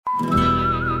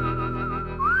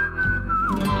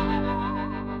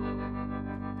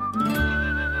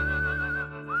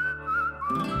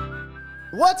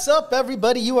What's up,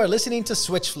 everybody? You are listening to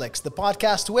Switch Flicks, the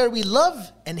podcast where we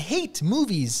love and hate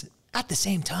movies at the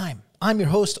same time. I'm your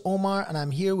host, Omar, and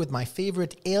I'm here with my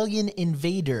favorite alien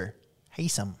invader,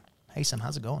 Haysam. Haysam,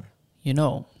 how's it going? You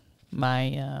know,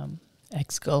 my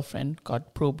ex-girlfriend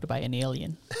got probed by an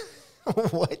alien.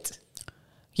 What?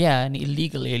 Yeah, an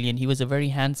illegal alien. He was a very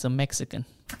handsome Mexican.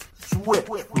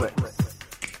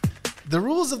 The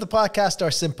rules of the podcast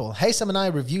are simple. Haysam and I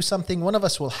review something. One of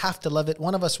us will have to love it.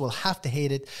 One of us will have to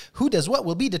hate it. Who does what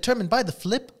will be determined by the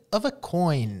flip of a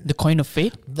coin. The coin of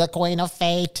fate? The coin of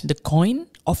fate. The coin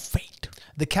of fate.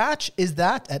 The catch is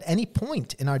that at any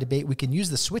point in our debate, we can use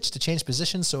the switch to change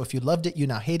positions. So if you loved it, you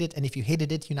now hate it. And if you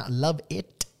hated it, you now love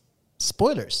it.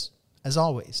 Spoilers, as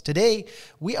always. Today,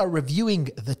 we are reviewing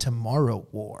The Tomorrow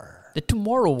War. The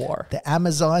Tomorrow War. The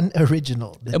Amazon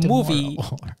original. The movie.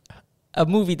 War. A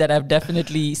movie that I've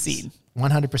definitely seen.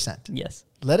 100%. Yes.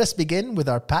 Let us begin with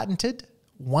our patented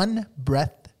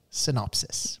one-breath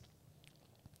synopsis.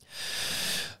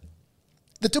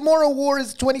 The Tomorrow War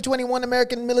is a 2021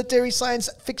 American military science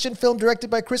fiction film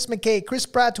directed by Chris McKay, Chris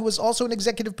Pratt, who was also an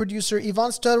executive producer, Ivan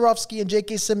Stodorowski, and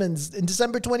J.K. Simmons. In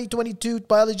December 2022,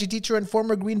 biology teacher and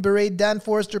former Green Beret Dan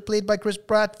Forrester, played by Chris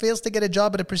Pratt, fails to get a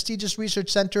job at a prestigious research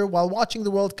center. While watching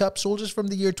the World Cup, soldiers from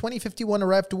the year 2051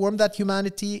 arrive to warn that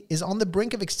humanity is on the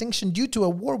brink of extinction due to a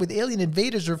war with alien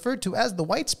invaders referred to as the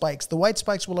White Spikes. The White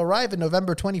Spikes will arrive in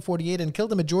November 2048 and kill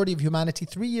the majority of humanity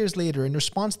 3 years later. In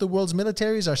response, the world's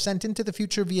militaries are sent into the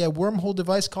future via a wormhole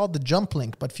device called the Jump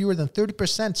Link, but fewer than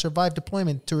 30% survive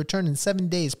deployment to return in 7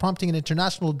 days, prompting an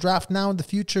international draft. Now in the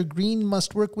future, Green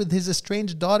must work with his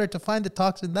estranged daughter to find the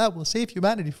toxin that will save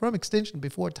humanity from extinction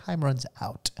before time runs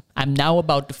out. I'm now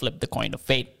about to flip the coin of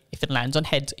fate. If it lands on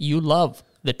heads, you love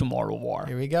The Tomorrow War.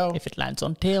 Here we go. If it lands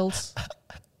on tails,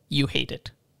 you hate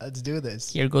it. Let's do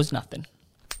this. Here goes nothing.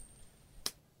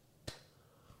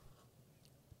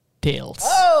 Tails.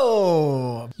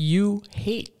 Oh! You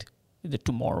hate The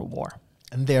Tomorrow War.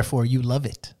 And therefore, you love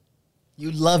it.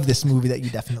 You love this movie that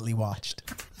you definitely watched.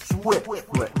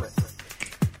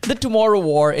 The Tomorrow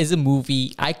War is a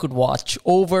movie I could watch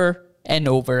over and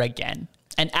over again.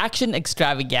 An action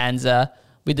extravaganza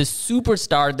with a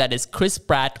superstar that is Chris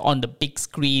Pratt on the big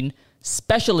screen,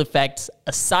 special effects, a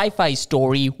sci-fi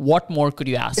story. What more could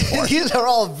you ask for? These are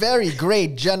all very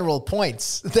great general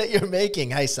points that you're making,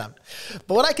 Haysam.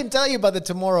 But what I can tell you about The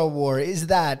Tomorrow War is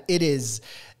that it is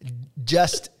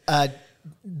just...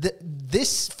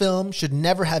 this film should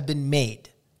never have been made.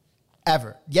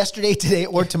 Ever. Yesterday, today,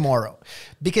 or tomorrow.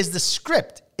 Because the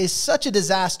script is such a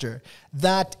disaster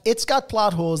that it's got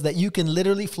plot holes that you can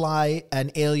literally fly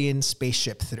an alien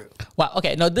spaceship through. Wow,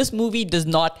 okay. Now, this movie does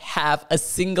not have a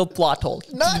single plot hole.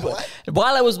 What?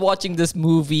 While I was watching this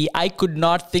movie, I could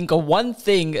not think of one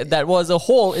thing that was a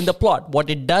hole in the plot. What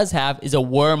it does have is a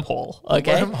wormhole,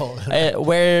 okay? Wormhole.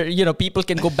 Where, people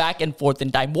can go back and forth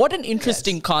in time. What an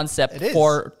interesting concept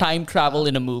for time travel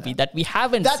in a movie that we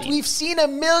haven't seen. That we've seen a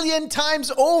million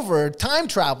times over, time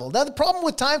travel. Now, the problem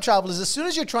with time travel is as soon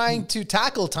as you're trying to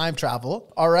tackle time travel,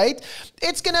 all right,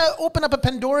 it's going to open up a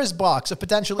Pandora's box of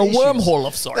potential issues. A wormhole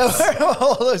of sorts. A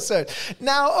wormhole of sorts.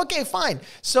 Now, okay, fine.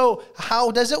 So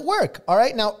how does it work? All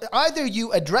right. Now, either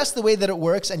you address the way that it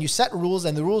works and you set rules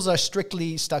and the rules are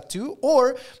strictly stuck to,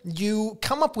 or you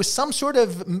come up with some sort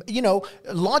of,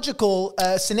 logical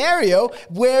scenario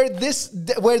where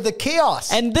the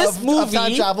chaos and this of movie,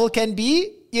 time travel can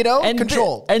be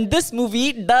controlled. And this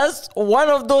movie does one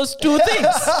of those two things.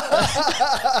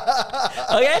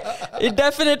 Okay? It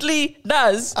definitely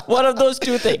does one of those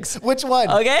two things. Which one?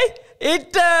 Okay?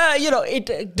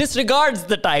 It disregards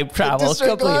the time travel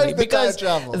completely. Because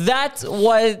that's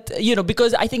what,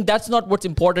 because I think that's not what's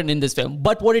important in this film.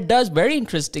 But what it does very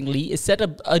interestingly is set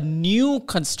up a new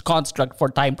construct for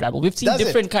time travel. We've seen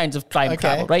different kinds of time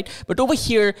travel, right? But over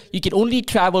here, you can only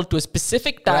travel to a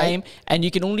specific time and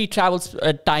you can only travel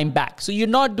time back. So you're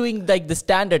not doing like the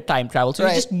standard time travel. So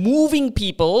you're just moving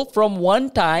people from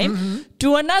one time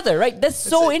to another, right? That's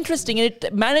so interesting. And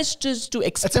it manages to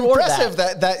explore that. It's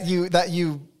impressive that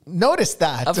you noticed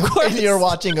that of course. in your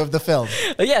watching of the film.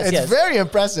 It's very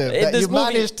impressive that you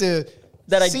managed to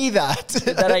see that.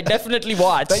 That I definitely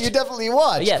watched. That you definitely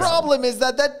watched. Yes. Problem is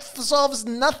that solves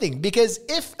nothing, because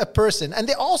if a person, and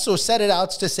they also set it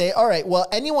out to say, all right, well,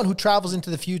 anyone who travels into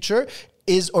the future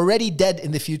is already dead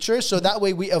in the future, so that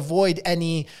way we avoid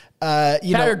any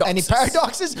any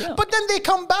paradoxes. Yeah. But then they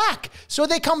come back. So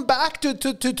they come back to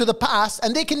the past,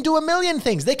 and they can do a million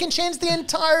things. They can change the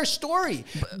entire story.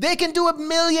 They can do a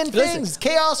million things.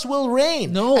 Chaos will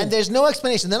reign. No. And there's no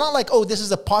explanation. They're not like, oh, this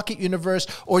is a pocket universe,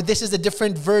 or this is a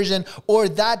different version, or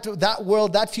that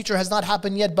world, that future has not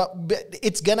happened yet, but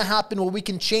it's going to happen, or we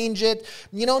can change it.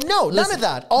 No, none of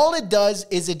that. All it does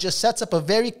is it just sets up a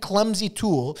very clumsy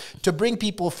tool to bring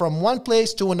people from one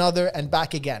place to another and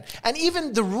back again. And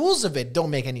even the rules of it don't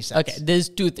make any sense. Okay, there's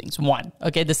two things. One,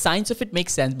 okay, the science of it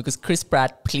makes sense because Chris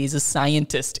Pratt plays a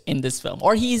scientist in this film,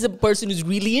 or he's a person who's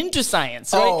really into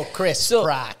science, right? Oh, Chris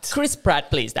Pratt. Chris Pratt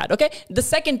plays that, okay? The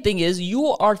second thing is you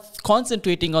are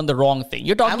concentrating on the wrong thing.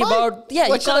 You're talking about... Yeah,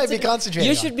 what should I be concentrating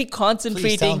on? You should be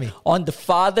concentrating on the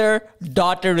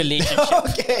father-daughter relationship.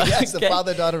 Okay, yes, the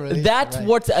father-daughter relationship. That's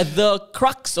what's the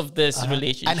crux of this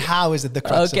relationship. And how is it the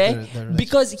crux of the relationship?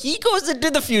 Because he goes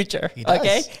into the future, he does.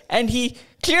 Okay? And he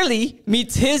clearly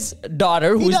meets his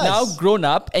daughter, who's now grown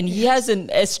up, and he has an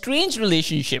estranged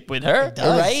relationship with her,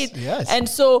 right? Yes. And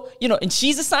so, and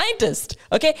she's a scientist,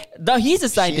 okay? Now he's a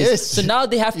scientist, so now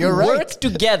they have to work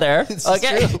together,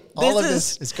 okay? All of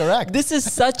this is correct. This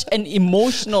is such an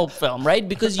emotional film, right?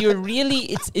 Because you're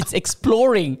really, it's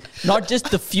exploring not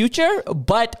just the future,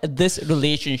 but this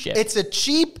relationship. It's a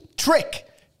cheap trick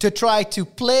to try to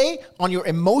play on your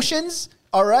emotions,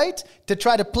 all right? To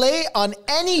try to play on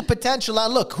any potential...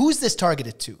 Look, who's this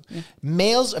targeted to? Yeah.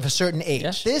 Males of a certain age.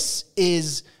 Yeah. This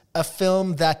is a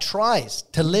film that tries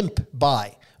to limp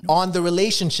by on the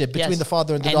relationship between the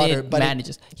father and the daughter. It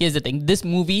manages. Here's the thing. This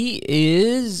movie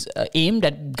is aimed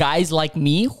at guys like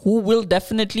me who will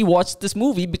definitely watch this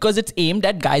movie because it's aimed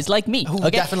at guys like me.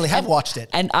 Who definitely have watched it.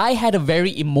 And I had a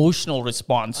very emotional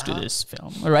response to this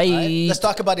film, right? Let's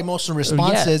talk about emotional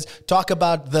responses. Yeah. Talk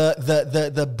about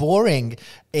the boring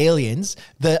aliens,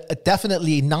 the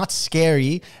definitely not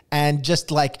scary and just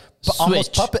like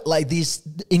almost puppet like these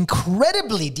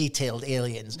incredibly detailed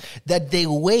aliens that they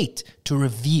wait to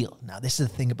reveal. Now, this is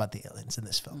the thing about the aliens in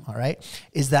this film, all right,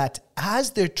 is that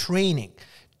as they're training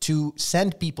to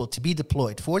send people to be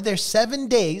deployed for their 7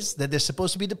 days that they're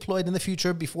supposed to be deployed in the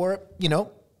future before,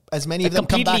 as many of them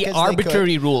come back as they could. Completely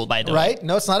arbitrary rule, by the way. Right?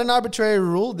 No, it's not an arbitrary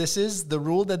rule. This is the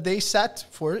rule that they set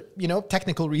for,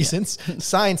 technical reasons,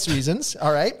 science reasons,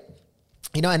 all right?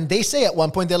 And they say at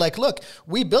one point, they're like, look,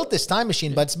 we built this time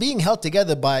machine, but it's being held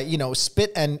together by,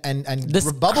 spit and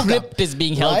this bubble script gum, is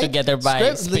being held together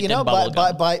by spit and bubble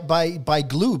gum. By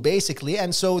glue, basically.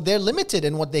 And so they're limited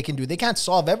in what they can do. They can't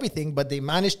solve everything, but they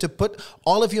managed to put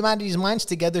all of humanity's minds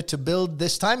together to build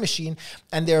this time machine.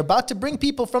 And they're about to bring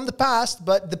people from the past,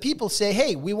 but the people say,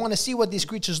 hey, we want to see what these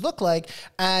creatures look like.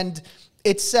 And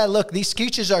it said, look, these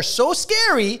creatures are so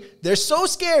scary. They're so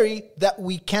scary that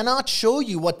we cannot show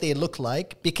you what they look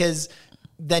like because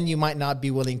then you might not be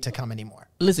willing to come anymore.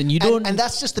 Listen, you don't... And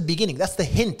that's just the beginning. That's the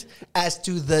hint as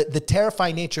to the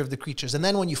terrifying nature of the creatures. And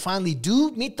then when you finally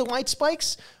do meet the white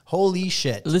spikes, holy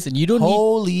shit. Listen, you don't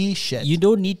You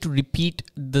don't need to repeat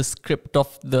the script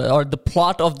of the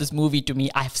plot of this movie to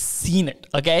me. I've seen it,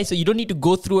 okay? So you don't need to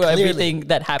go through everything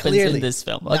that happens in this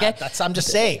film, okay? I'm just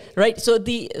saying. Right? So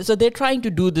they're trying to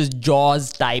do this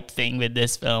Jaws type thing with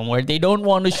this film where they don't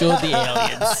want to show the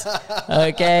aliens,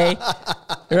 okay?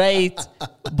 Right?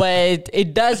 But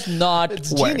it does not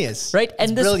work. Genius. Right?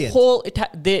 And it's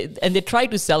brilliant. They try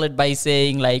to sell it by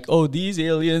saying like, oh, these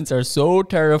aliens are so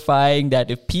terrifying that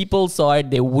if people saw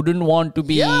it, they wouldn't want to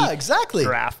be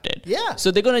drafted. Yeah. So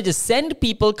they're going to just send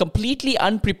people completely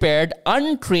unprepared,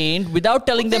 untrained, without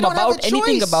telling them about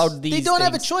anything about these They don't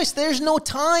have a things. choice. There's no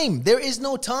time. There is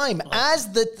no time. As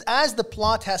the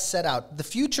plot has set out, the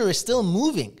future is still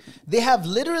moving. They have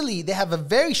a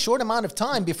very short amount of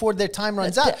time before their time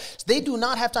runs out. So they do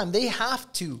not have time. They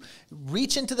have to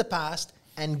reach into the past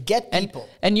and get people.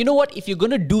 And you know what? If you're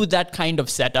going to do that kind of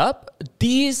setup,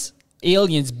 these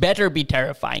aliens better be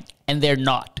terrifying, and they're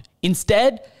not.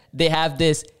 Instead, they have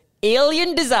this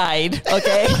alien design,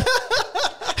 okay?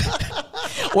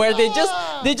 Where they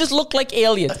just look like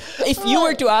aliens. If you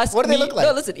were to ask what do they look like?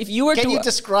 No, listen, if you were Can you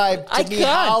describe to me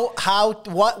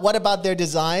what about their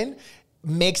design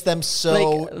makes them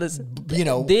so,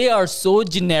 they are so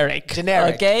generic.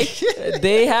 Okay?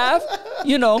 They have,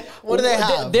 what do they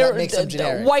have that makes them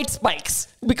generic? White spikes.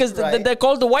 Because they're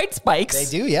called the white spikes.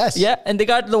 They do, yes. Yeah, and they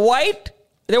got they're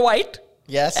white.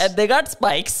 Yes. And they got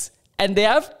spikes. and they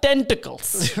have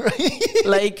tentacles,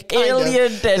 like alien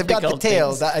tentacles. They've got the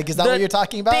tail. Is that what you're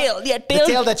talking about? The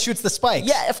tail that shoots the spikes.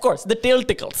 Yeah, of course. The tail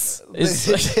tickles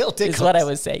is what I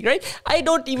was saying, right? I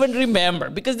don't even remember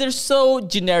because they're so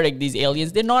generic, these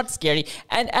aliens. They're not scary.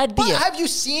 And at the end, have you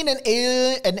seen an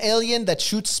alien that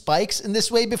shoots spikes in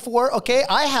this way before? Okay,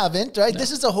 I haven't, right? No.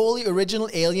 This is a wholly original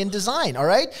alien design, all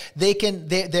right?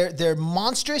 They're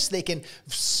monstrous. They can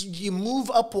you move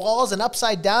up walls and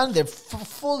upside down. They're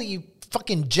fully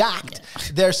fucking jacked. Yeah.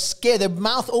 They're scared. Their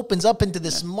mouth opens up into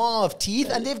this maw of teeth,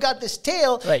 and they've got this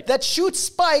tail that shoots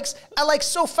spikes at like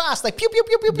so fast, like pew pew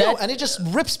pew pew pew, and it just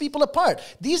rips people apart.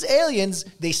 These aliens,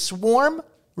 they swarm.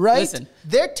 Right? Listen,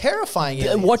 they're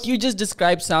terrifying. What you just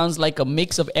described sounds like a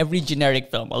mix of every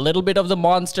generic film. A little bit of the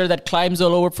monster that climbs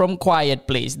all over from Quiet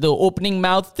Place, the opening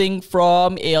mouth thing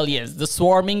from Aliens, the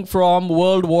swarming from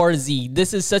World War Z.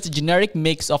 This is such a generic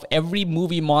mix of every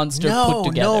movie monster put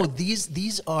together. No,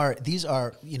 these are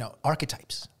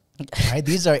archetypes. Right?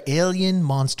 These are alien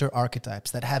monster archetypes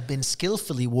that have been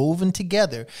skillfully woven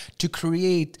together to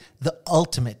create the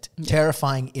ultimate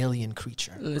terrifying alien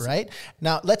creature. Right?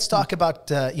 Now, let's talk about,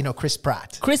 Chris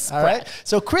Pratt. Chris Pratt. Right?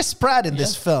 So Chris Pratt in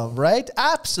this film, right?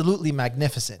 Absolutely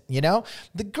magnificent,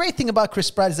 The great thing about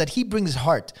Chris Pratt is that he brings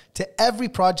heart to every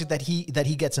project that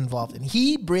he gets involved in.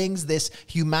 He brings this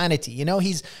humanity,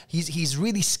 he's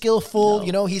really skillful,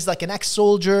 he's like an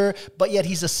ex-soldier, but yet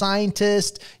he's a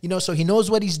scientist, so he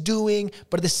knows what he's doing,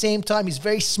 but at the same time, he's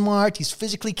very smart. He's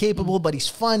physically capable, but he's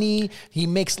funny. He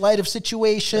makes light of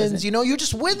situations. You're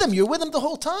just with him. You're with him the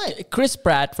whole time. Chris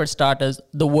Pratt, for starters,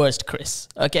 the worst Chris.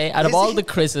 Okay, out of all the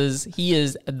Chris's, he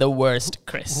is the worst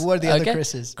Chris. Who are the other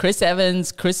Chris's? Chris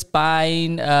Evans, Chris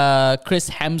Pine, Chris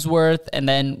Hemsworth, and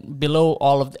then below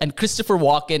all of and Christopher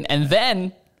Walken, and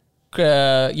then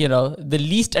the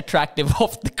least attractive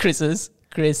of the Chris's,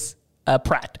 Chris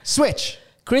Pratt. Switch.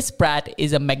 Chris Pratt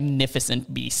is a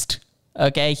magnificent beast.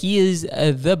 Okay, he is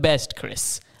the best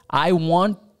Chris. I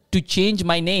want to change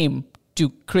my name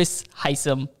to Chris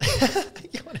Heisem.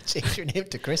 You want to change your name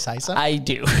to Chris Heisem? I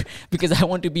do, because I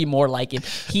want to be more like him.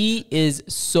 He is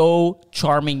so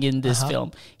charming in this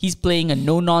film. He's playing a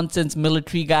no-nonsense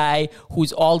military guy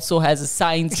who's also has a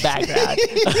science background.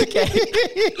 Okay,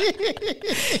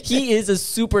 he is a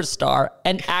superstar,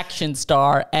 an action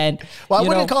star, and I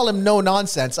wouldn't call him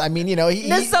no-nonsense. I mean,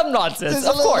 there's some nonsense. There's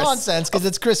a little nonsense because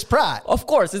it's Chris Pratt. Of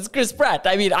course, it's Chris Pratt.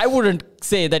 I mean, I wouldn't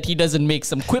say that he doesn't make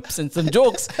some quips and some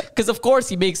jokes, because of course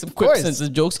he makes some quips and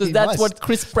some jokes, because that's what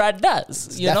Chris Pratt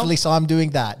does. You definitely saw him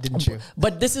doing that, didn't you?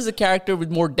 But this is a character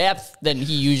with more depth than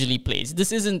he usually plays.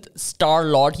 This isn't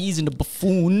Star-Lord. He's in a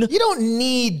buffoon. You don't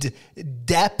need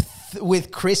depth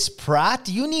with Chris Pratt.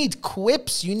 You need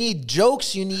quips, you need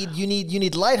jokes, you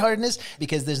need lightheartedness,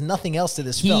 because there's nothing else to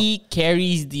this film. He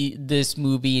carries this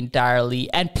movie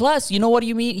entirely. And plus, you know what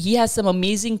you mean? He has some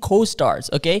amazing co-stars,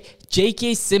 okay?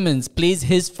 J.K. Simmons plays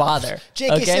his father.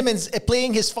 J.K. Simmons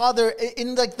playing his father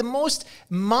in like the most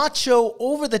macho,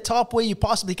 over-the-top way you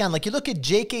possibly can. Like, you look at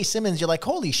J.K. Simmons, you're like,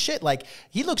 holy shit, like,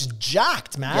 he looks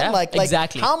jacked, man. Yeah, like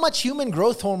exactly. How much human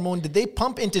growth hormone did they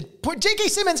pump into... J.K.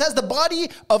 Simmons has the body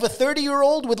of a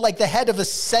 30-year-old with like the head of a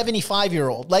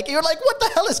 75-year-old. Like, you're like, what the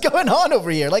hell is going on over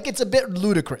here? Like, it's a bit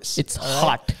ludicrous. It's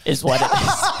hot is what it is.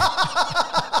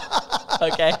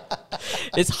 Okay?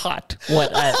 It's hot.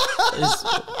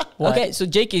 Okay, so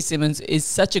J.K. Simmons is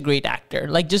such a great actor.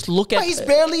 Like, just look at... He's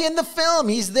barely in the film.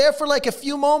 He's there for like a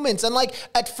few moments. And like,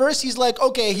 at first he's like,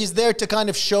 okay, he's there to kind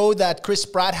of show that Chris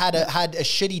Pratt had a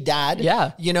shitty dad.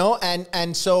 Yeah.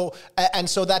 And so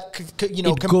that,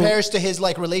 compares to his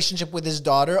like relationship with his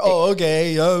daughter. Oh,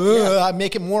 okay. I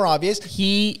make it more obvious.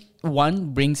 He,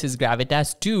 one, brings his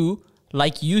gravitas. Two,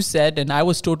 like you said, and I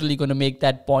was totally going to make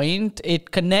that point,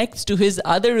 it connects to his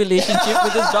other relationship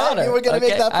with his daughter. You were going to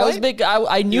make that point?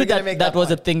 I knew that was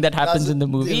a thing that happens in the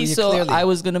movie, so clearly. I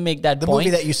was going to make that point. The movie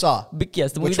that you saw.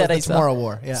 Yes, the movie that I saw. Tomorrow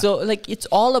War, yeah. So, like, it's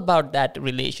all about that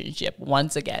relationship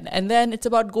once again. And then it's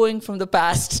about going from the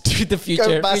past to the future.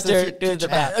 To the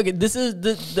past. Okay, this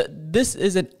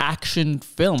is an action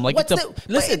film. Like,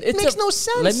 it makes no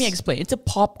sense. Let me explain. It's a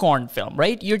popcorn film,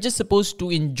 right? You're just supposed to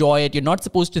enjoy it. You're not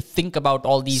supposed to think about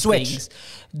all these things.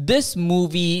 This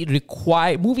movie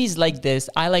movies like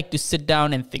this, I like to sit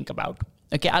down and think about.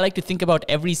 Okay, I like to think about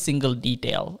every single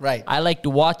detail. Right. I like to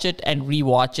watch it and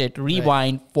rewatch it,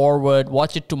 rewind, forward,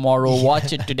 watch it tomorrow,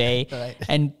 watch it today,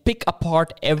 and pick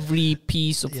apart every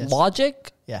piece of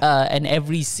logic and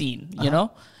every scene, you know?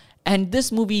 And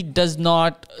this movie does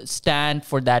not stand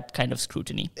for that kind of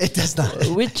scrutiny. It does not.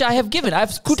 Which I have given.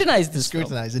 I've scrutinized this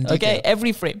film. In detail. Okay,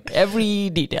 every frame, every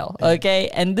detail. Okay,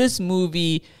 and this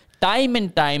movie, time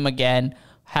and time again,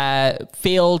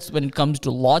 fails when it comes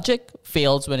to logic,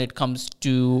 fails when it comes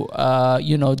to,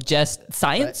 just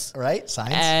science. Right.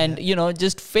 Science. And,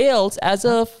 just fails as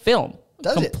a film.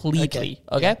 Does completely.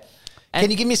 It? Okay. Can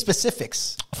you give me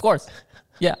specifics? Of course.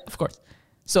 Yeah, of course.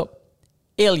 So,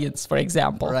 aliens, for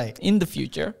example, right. in the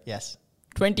future. Yes.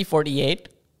 2048.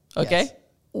 Okay. Yes.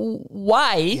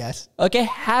 Why? Yes. Okay.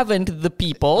 Haven't the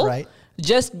people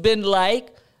just been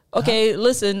like, okay,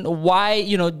 listen, why,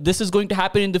 this is going to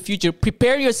happen in the future.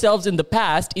 Prepare yourselves in the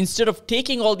past instead of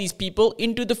taking all these people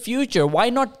into the future. Why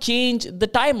not change the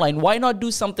timeline? Why not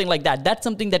do something like that? That's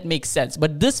something that makes sense.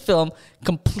 But this film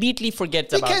completely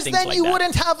forgets about things like that. Because then you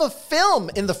wouldn't have a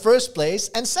film in the first place.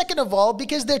 And second of all,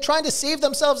 because they're trying to save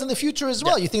themselves in the future as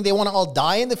well. Yeah. You think they want to all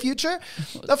die in the future?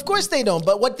 Of course they don't.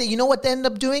 But what they end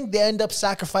up doing? They end up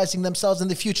sacrificing themselves in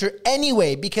the future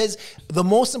anyway, because the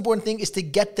most important thing is to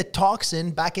get the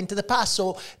toxin back into the past.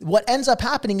 So what ends up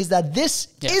happening is that this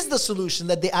is the solution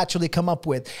that they actually come up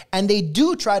with. And they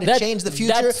do try to change the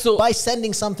future by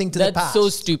sending something to the past. That's so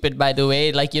stupid, by the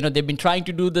way. Like, they've been trying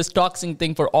to do this toxin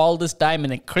thing for all this time.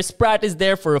 And then Chris Pratt is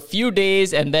there for a few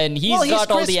days and then he's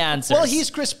got all the answers. Well, he's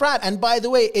Chris Pratt. And by the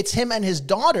way, it's him and his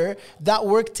daughter that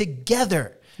work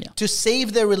together. To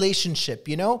save their relationship,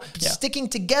 sticking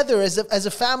together as a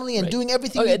family and doing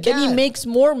everything they can. Then he makes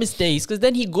more mistakes because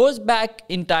then he goes back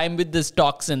in time with this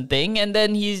toxin thing and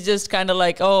then he's just kind of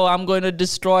like, oh, I'm going to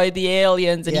destroy the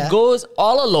aliens. And he goes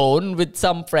all alone with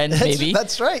some friend, maybe.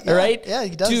 That's right. Yeah. Right? Yeah,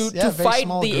 he does. To fight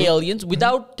the aliens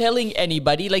without telling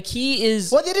anybody. Like he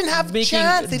is... Well, they didn't have a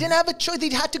chance. They didn't have a choice. They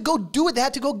had to go do it. They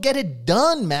had to go get it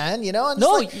done, man. And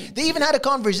they even had a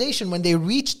conversation when they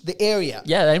reached the area.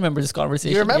 Yeah, I remember this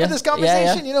conversation. You remember this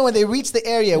conversation? Yeah. When they reached the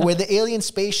area where the alien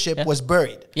spaceship was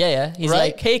buried. Yeah. He's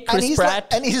like, hey, Chris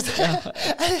Pratt. And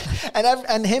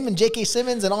him and J.K.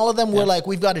 Simmons and all of them were like,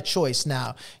 we've got a choice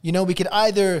now. We could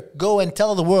either go and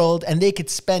tell the world and they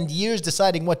could spend years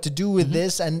deciding what to do with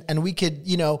this and we could,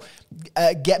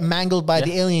 get mangled by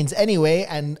the aliens anyway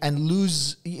and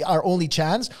lose our only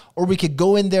chance, or we could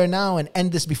go in there now and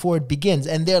end this before it begins.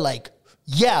 And they're like,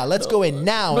 yeah, let's go in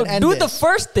now and end do this. The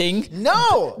first thing.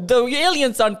 No. The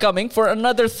aliens aren't coming for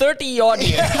another 30 odd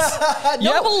years.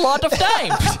 You have a lot of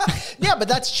time. Yeah, but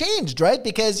that's changed, right?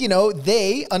 Because,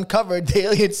 they uncovered the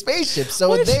alien spaceship.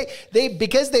 So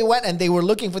because they went and they were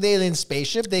looking for the alien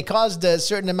spaceship, they caused a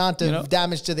certain amount of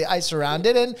damage to the ice around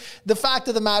it. And the fact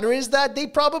of the matter is that they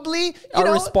probably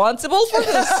are responsible for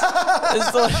this.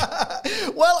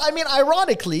 Well,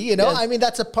 ironically,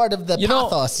 that's a part of the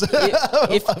pathos of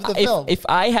the film. If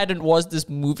I hadn't watched this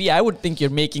movie, I would think you're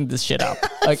making this shit up.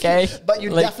 Okay, but you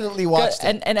definitely watched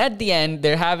it. And at the end,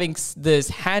 they're having this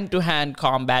hand-to-hand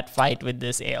combat fight with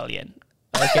this alien.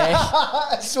 Okay,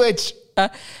 switch,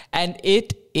 and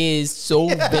it is so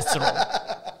visceral.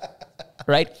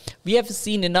 Right? We have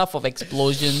seen enough of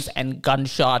explosions and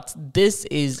gunshots. This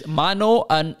is mano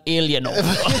an alieno.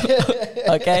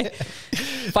 Okay?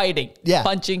 Fighting,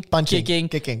 punching, kicking,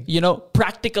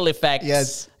 practical effects.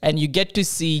 Yes. And you get to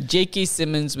see J.K.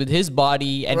 Simmons with his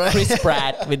body and Chris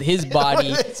Pratt with his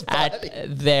body at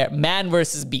their man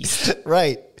versus beast.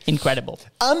 Right. Incredible.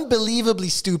 Unbelievably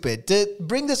stupid. To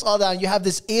bring this all down, you have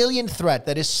this alien threat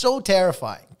that is so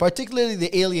terrifying, particularly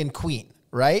the alien queen.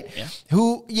 Right? Yeah.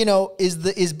 Who,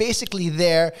 is basically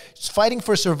there fighting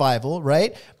for survival,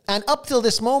 right? And up till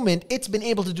this moment, it's been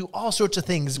able to do all sorts of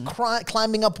things,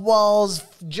 climbing up walls,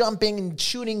 jumping and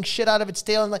shooting shit out of its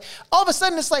tail. And all of a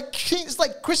sudden, it's like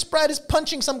Chris Pratt is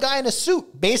punching some guy in a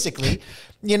suit, basically.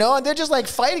 And they're just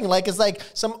fighting it's like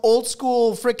some old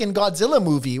school freaking Godzilla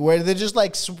movie where they're just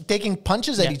taking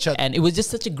punches at each other. And it was just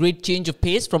such a great change of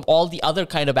pace from all the other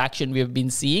kind of action we have been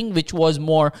seeing, which was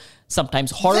more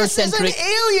sometimes horror-centric. This is an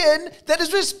alien that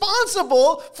is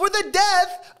responsible for the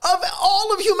death of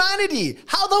all of humanity.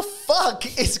 How the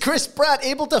fuck is Chris Pratt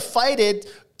able to fight it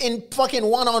in fucking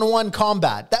one-on-one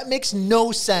combat? That makes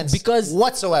no sense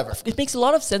whatsoever. It makes a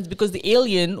lot of sense because the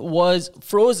alien was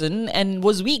frozen and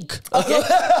was weak. Okay,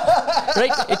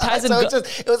 right? It hasn't.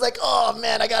 It was like, oh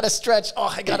man, I gotta stretch.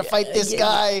 Oh, I gotta fight this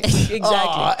guy. Exactly.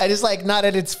 Oh, and it's not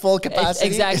at its full capacity.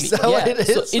 Exactly. Is that what it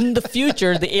is? So in the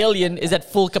future, the alien is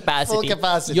at full capacity. Full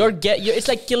capacity. It's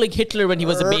like killing Hitler when he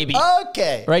was a baby.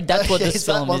 Okay. Right. That's what this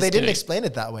film is. Well, they didn't explain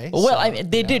it that way. Well,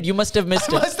 they did. You must have missed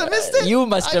it. I must have missed it. You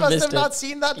must have missed it. I must have not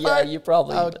seen that. Yeah, you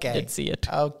probably did see it.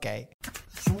 Okay.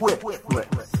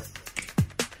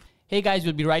 Hey guys,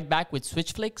 we'll be right back with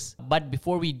Switch Flicks. But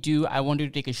before we do, I wanted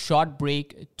to take a short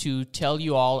break to tell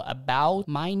you all about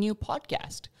my new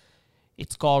podcast.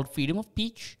 It's called Freedom of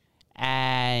Peach,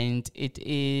 and it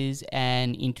is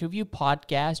an interview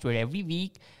podcast where every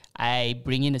week I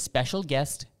bring in a special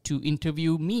guest to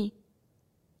interview me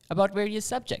about various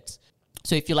subjects.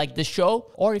 So if you like this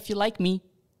show, or if you like me,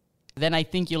 then I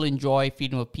think you'll enjoy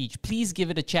Freedom of Peach. Please give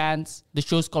it a chance. The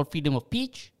show's called Freedom of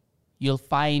Peach. You'll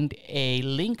find a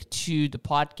link to the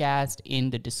podcast in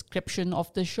the description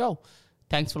of the show.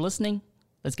 Thanks for listening.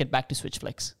 Let's get back to Switch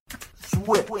Flicks.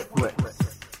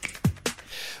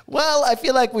 Well, I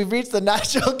feel like we've reached the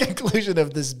natural conclusion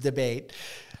of this debate.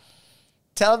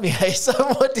 Tell me,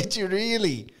 Haysam, what did you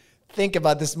really think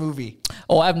about this movie?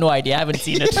 Oh, I have no idea. I haven't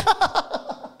seen it.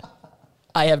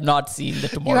 I have not seen the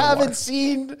Tomorrow War. You haven't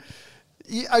seen...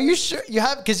 Are you sure you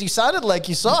have? Because you sounded like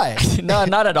you saw it. No,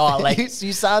 not at all. Like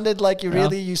you sounded like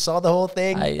you saw the whole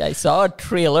thing. I saw a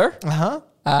trailer.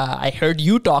 I heard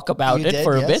you talk about it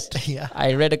for a bit. Yeah.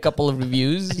 I read a couple of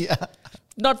reviews. Yeah.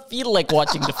 Not feel like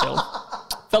watching the film.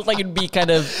 Felt like it'd be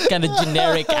kind of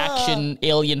generic action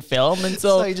alien film, and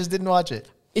so you just didn't watch it.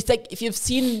 It's like if you've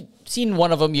seen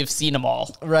one of them, you've seen them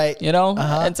all. Right. You know?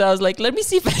 And so I was like, let me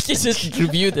see if I can just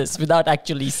review this without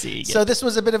actually seeing it. So this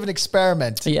was a bit of an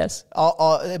experiment. Yes.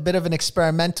 A bit of an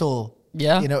experimental,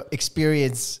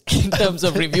 experience. In terms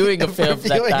of reviewing a film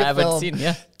that I haven't seen.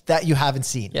 Yeah. That you haven't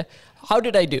seen. Yeah. How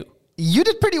did I do? You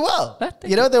did pretty well.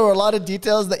 There were a lot of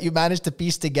details that you managed to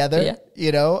piece together.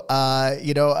 Yeah.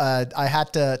 I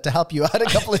had to help you out a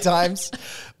couple of times,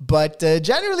 but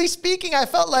generally speaking, I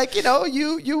felt like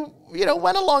you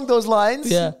went along those lines.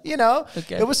 Yeah.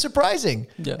 Okay. It was surprising.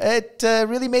 Yeah. It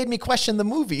really made me question the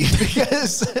movie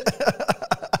because.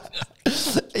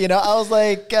 I was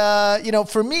like,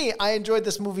 for me, I enjoyed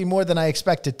this movie more than I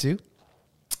expected to.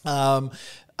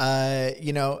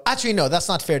 Actually, no, that's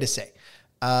not fair to say.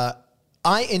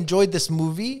 I enjoyed this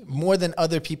movie more than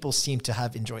other people seem to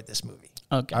have enjoyed this movie.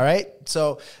 Okay. All right.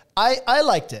 So I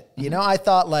liked it. I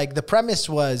thought like the premise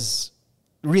was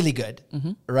really good,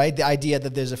 right? The idea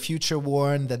that there's a future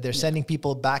war and that they're sending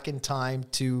people back in time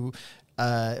to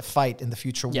fight in the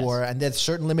future war. And there's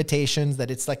certain limitations, that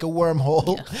it's like a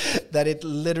wormhole, that it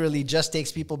literally just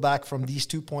takes people back from these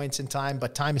 2 points in time,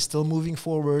 but time is still moving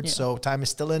forward. So time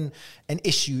is still an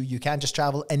issue. You can't just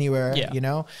travel anywhere,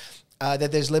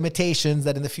 that there's limitations,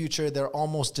 that in the future they're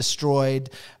almost destroyed,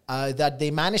 that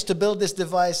they managed to build this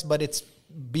device, but it's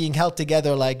being held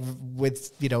together like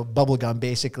with, bubble gum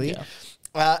basically. Yeah.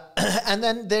 And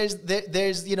then there's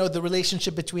the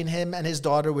relationship between him and his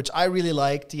daughter, which I really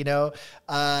liked, but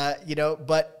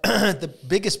the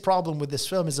biggest problem with this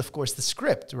film is, of course, the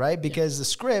script, right? Because the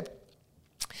script,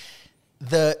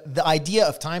 the idea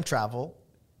of time travel,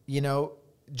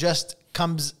 just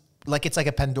comes like it's like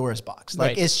a Pandora's box.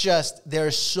 Like it's just, there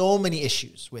are so many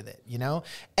issues with it,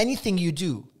 Anything you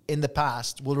do in the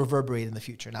past will reverberate in the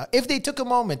future. Now, if they took a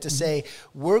moment to say,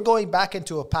 we're going back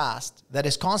into a past that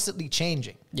is constantly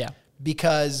changing. Yeah.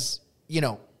 Because,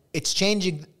 it's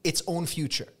changing its own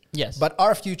future. Yes. But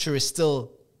our future is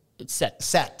still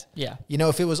set. Yeah.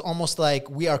 If it was almost like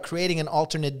we are creating an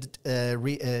alternate,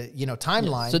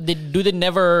 timeline. Yeah. So they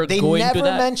never go into that? They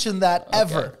never mention that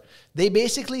ever. They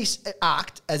basically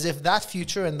act as if that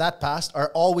future and that past are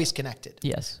always connected.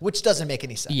 Yes. Which doesn't make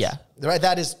any sense. Yeah. Right?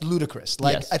 That is ludicrous.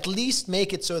 At least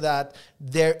make it so that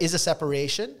there is a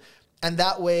separation, and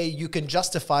that way you can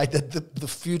justify that the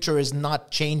future is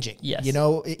not changing. Yes.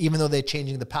 Even though they're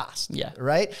changing the past. Yeah.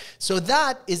 Right? So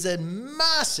that is a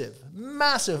massive,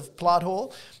 massive plot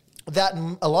hole that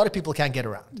a lot of people can't get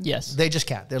around. Yes. They just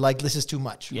can't. They're like, this is too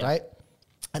much. Yeah. Right?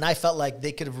 And I felt like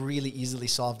they could have really easily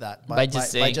solved that by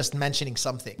just mentioning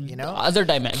something, Other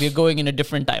timeline. We're going in a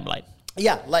different timeline.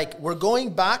 Yeah, like we're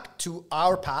going back to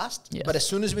our past, but as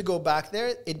soon as we go back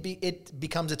there, it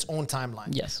becomes its own timeline.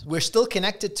 Yes. We're still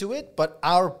connected to it, but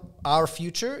our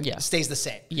future stays the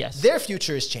same. Yes. Their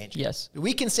future is changing. Yes.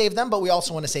 We can save them, but we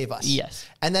also want to save us. Yes.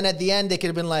 And then at the end, they could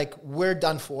have been like, we're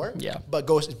done for,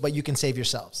 but you can save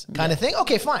yourselves kind of thing.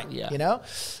 Okay, fine. Yeah.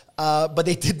 But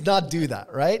they did not do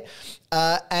that, right?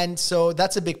 And so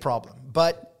that's a big problem.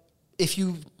 But if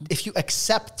you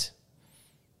accept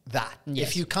that,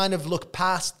 if you kind of look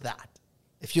past that,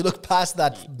 if you look past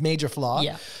that major flaw,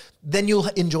 then you'll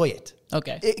enjoy it.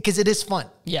 Okay. Because it is fun.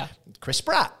 Yeah. Chris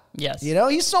Pratt. Yes.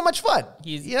 He's so much fun.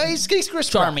 He's Chris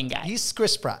charming Pratt. guy. He's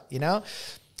Chris Pratt,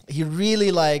 He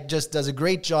really just does a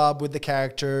great job with the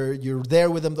character. You're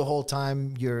there with him the whole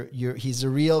time. He's a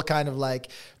real kind of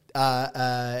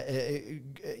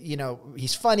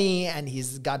he's funny and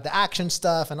he's got the action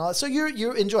stuff and all. So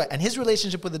you enjoy it. And his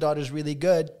relationship with the daughter is really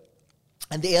good.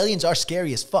 And the aliens are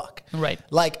scary as fuck. Right.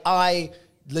 Like I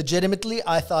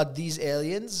thought these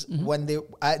aliens, when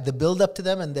the build up to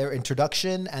them and their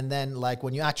introduction, and then like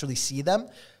when you actually see them,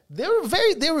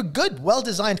 They were good,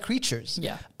 well-designed creatures.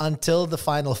 Yeah. Until the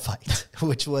final fight,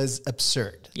 which was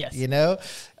absurd. Yes. You know,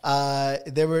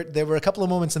 there were a couple of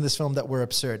moments in this film that were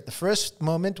absurd. The first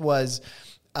moment was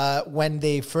when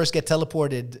they first get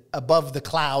teleported above the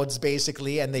clouds,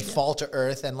 basically, and they fall to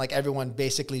Earth, and like everyone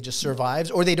basically just survives,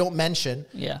 or they don't mention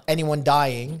anyone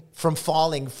dying from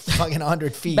falling fucking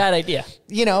 100 feet. Bad idea.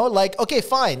 You know, like, okay,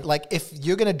 fine. Like, if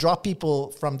you're gonna drop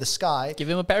people from the sky, give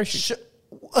him a parachute.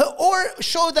 Or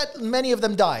show that many of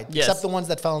them died, except the ones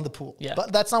that fell in the pool. Yeah.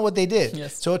 But that's not what they did.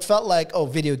 Yes. So it felt like,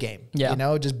 video game, you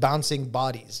know, just bouncing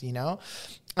bodies, you know?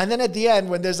 And then at the end,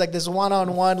 when there's like this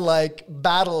one-on-one like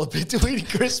battle between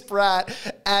Chris Pratt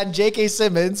and J.K.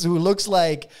 Simmons, who looks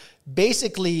like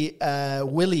basically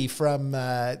Willie from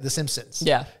The Simpsons.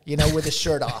 Yeah. You know, with his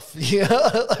shirt off. You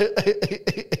know?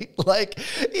 Like,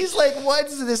 he's like,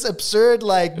 what's this absurd,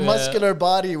 like, muscular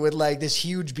body with like this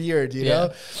huge beard, you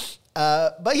know?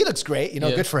 But he looks great, you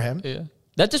know, good for him. Yeah.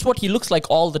 That's just what he looks like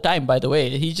all the time, by the way.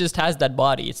 He just has that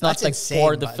body. It's not like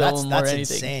for the film or anything.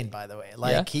 That's insane, by the way.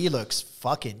 Like, he looks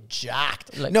fucking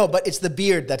jacked. Like, no, but it's the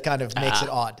beard that kind of makes it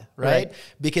odd, right?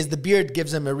 Because the beard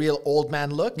gives him a real old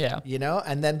man look, you know?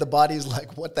 And then the body's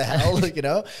like, what the hell, you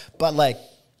know? But like,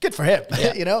 good for him,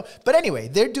 you know? But anyway,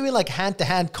 they're doing like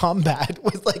hand-to-hand combat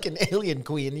with like an alien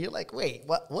queen. You're like, wait,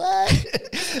 what?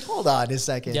 Hold on a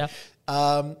second. Yeah.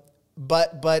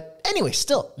 But anyway,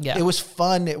 still, it was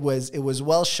fun. It was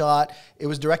well shot. It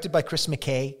was directed by Chris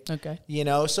McKay. Okay. You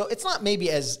know, so it's not maybe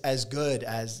as good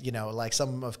as, you know, like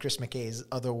some of Chris McKay's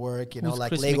other work, you know, like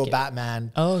Chris Lego McKay?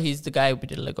 Batman. Oh, he's the guy who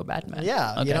did Lego Batman.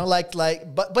 Yeah. Okay. You know,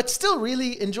 but still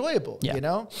really enjoyable, you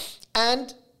know?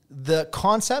 And the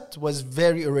concept was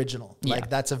very original. Like,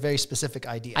 that's a very specific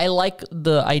idea. I like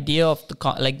the idea of the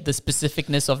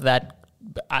specificness of that,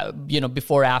 you know,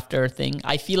 before after thing.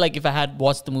 I feel like if I had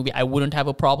watched the movie, I wouldn't have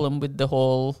a problem with the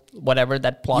whole whatever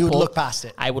that plot. You would look past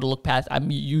it. I would look past. I'm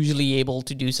usually able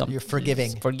to do something. You're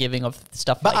forgiving of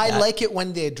stuff. But like I like it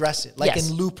when they address it, like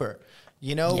in Looper.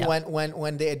 You know,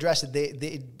 when they address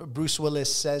it, Bruce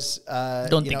Willis says,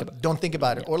 "Don't think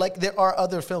about it." Or like there are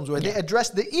other films where they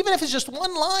address even if it's just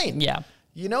one line. Yeah.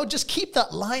 You know, just keep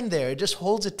that line there. It just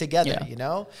holds it together, you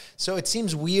know? So it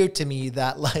seems weird to me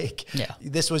that, like,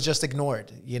 this was just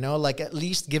ignored, you know? Like, at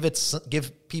least give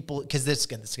people, because it's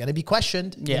going to be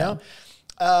questioned, you know?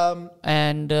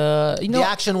 And, you know... The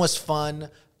action was fun.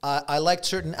 I liked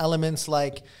certain elements,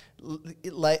 like,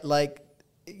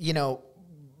 you know,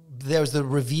 there's the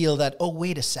reveal that, oh,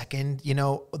 wait a second, you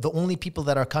know, the only people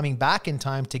that are coming back in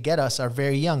time to get us are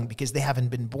very young because they haven't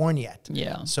been born yet.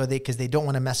 Yeah. So because they don't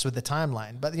want to mess with the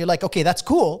timeline. But you're like, okay, that's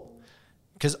cool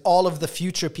because all of the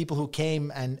future people who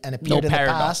came and appeared in the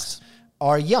past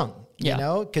are young, you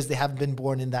know, because they haven't been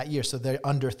born in that year. So they're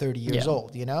under 30 years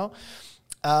old, you know.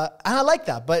 And I like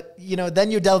that. But, you know, then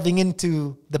you're delving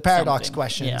into the paradox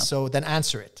question. Yeah. So then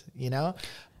answer it, you know.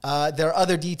 There are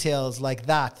other details like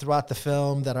that throughout the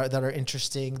film that are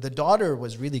interesting. The daughter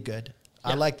was really good.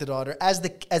 I like the daughter as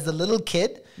the little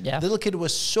kid. Yeah. The little kid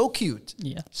was so cute.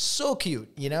 Yeah, so cute.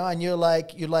 You know, and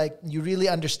you really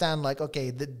understand like, okay,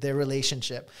 their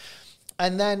relationship,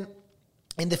 and then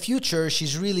in the future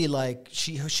she's really like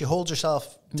she holds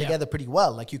herself together pretty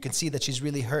well. Like you can see that she's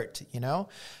really hurt. You know.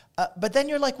 But then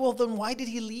you're like, well, then why did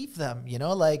he leave them? You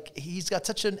know, like he's got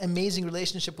such an amazing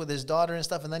relationship with his daughter and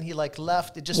stuff, and then he like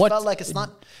left. It just felt like it's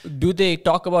not. Do they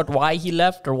talk about why he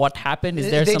left or what happened? Is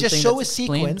there something they just show a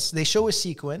explained? Sequence. They show a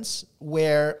sequence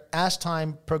where, as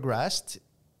time progressed,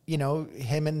 you know,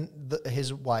 him and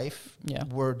his wife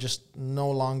were just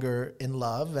no longer in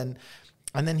love, and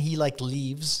then he like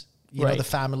leaves, you know, the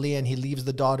family, and he leaves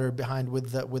the daughter behind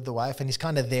with the wife, and he's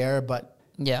kind of there, but.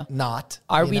 Not.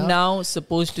 Are we now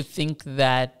supposed to think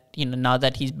that, you know, now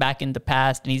that he's back in the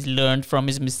past and he's learned from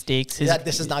his mistakes, that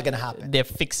this is not going to happen? They've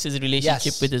fixed his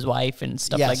relationship with his wife and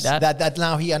stuff like that? That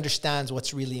now he understands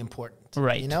what's really important.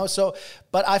 Right. You know, so,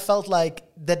 but I felt like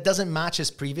that doesn't match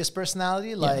his previous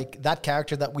personality. Like that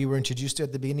character that we were introduced to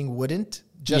at the beginning wouldn't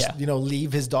just, you know,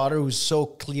 leave his daughter who's so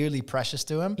clearly precious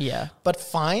to him. Yeah. But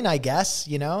fine, I guess,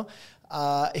 you know,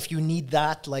 if you need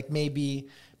that, like maybe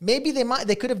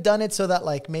they could have done it so that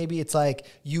like maybe it's like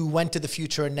you went to the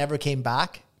future and never came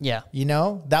back. Yeah. You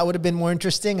know, that would have been more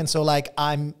interesting. And so like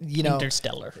I'm, you know,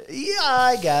 Interstellar. Yeah,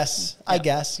 I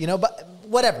guess, you know, but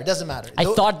whatever, it doesn't matter. I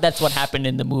thought that's what happened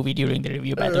in the movie during the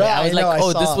review, by the way. I was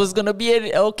like, this was going to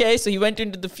be okay. So he went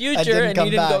into the future and he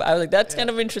didn't go. I was like, that's kind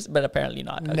of interesting, but apparently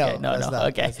not. Okay, no.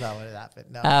 Okay. That's not what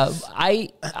happened. No.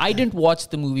 I didn't watch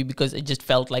the movie because it just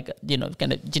felt like, you know,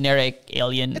 kind of generic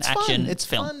alien action film. It's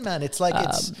fun, man. It's like,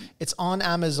 it's on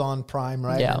Amazon Prime,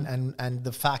 right? Yeah. And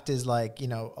the fact is like, you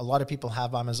know, a lot of people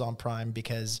have Amazon Prime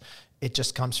because it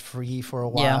just comes free for a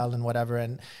while and whatever.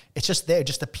 And it's just there, it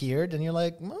just appeared. And you're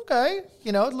like, okay,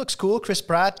 you know, it looks cool. Chris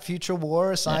Pratt, future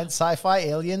war, sci-fi,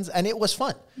 aliens. And it was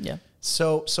fun. Yeah.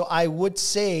 So I would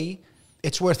say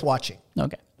it's worth watching.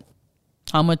 Okay.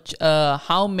 How much,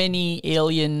 how many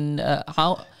alien,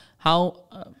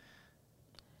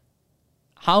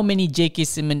 how many J.K.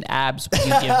 Simmons abs would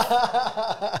you give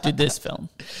to this film?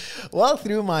 Well,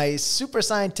 through my super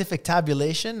scientific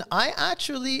tabulation, I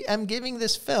actually am giving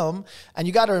this film, and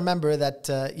you got to remember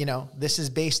that, you know, this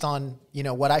is based on, you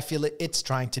know, what I feel it's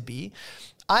trying to be.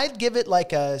 I'd give it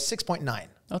like a 6.9.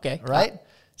 Okay. Right?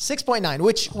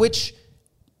 6.9, which,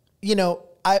 you know,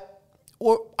 I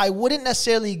wouldn't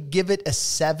necessarily give it a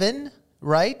 7,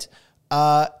 right?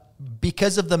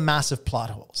 Because of the massive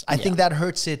plot holes. I think that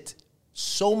hurts it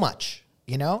so much,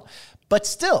 you know, but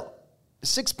still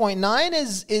 6.9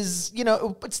 is, you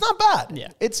know, it's not bad. Yeah.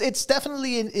 It's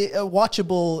definitely a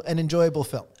watchable and enjoyable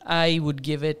film. I would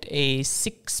give it a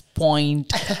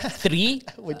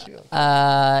 6.3. Would you?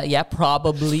 Yeah,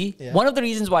 probably. Yeah. One of the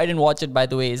reasons why I didn't watch it, by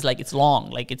the way, is like it's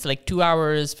long. Like it's like 2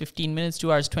 hours, 15 minutes,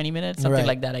 2 hours, 20 minutes, something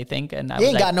like that, I think. And you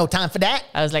ain't got no time for that.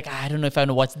 I was like, I don't know if I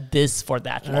want to watch this for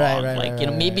that long.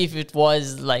 Maybe if it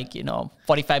was like, you know,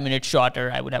 45 minutes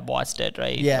shorter, I would have watched it,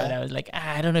 right? Yeah. But I was like,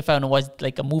 I don't know if I want to watch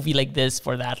like a movie like this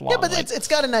for that long. Yeah, but it's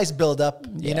got a nice build up.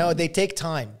 You know, they take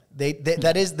time.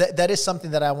 That is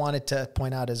something that I wanted to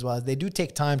point out as well. They do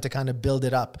take time to kind of build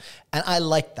it up, and I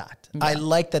like that. Yeah. I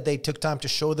like that they took time to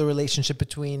show the relationship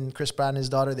between Chris Pratt and his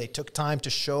daughter. They took time to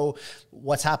show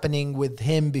what's happening with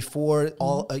him before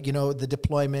all you know, the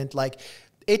deployment. Like,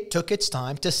 it took its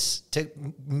time to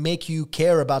make you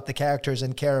care about the characters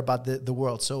and care about the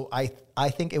world. So I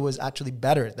think it was actually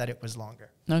better that it was longer.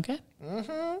 Okay.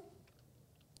 Mm-hmm.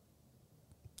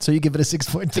 So you give it a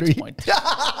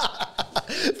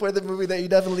 6.3 for the movie that you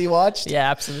definitely watched?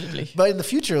 Yeah, absolutely. But in the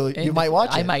future, you might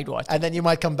watch it. I might watch it. And then you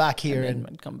might come back here.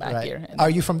 And come back here. Are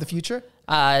you from the future?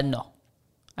 No.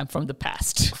 I'm from the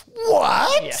past.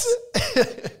 What? Yes.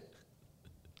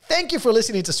 Thank you for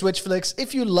listening to Switch Flicks.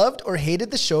 If you loved or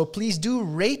hated the show, please do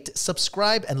rate,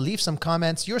 subscribe, and leave some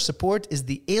comments. Your support is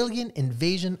the alien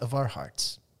invasion of our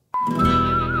hearts.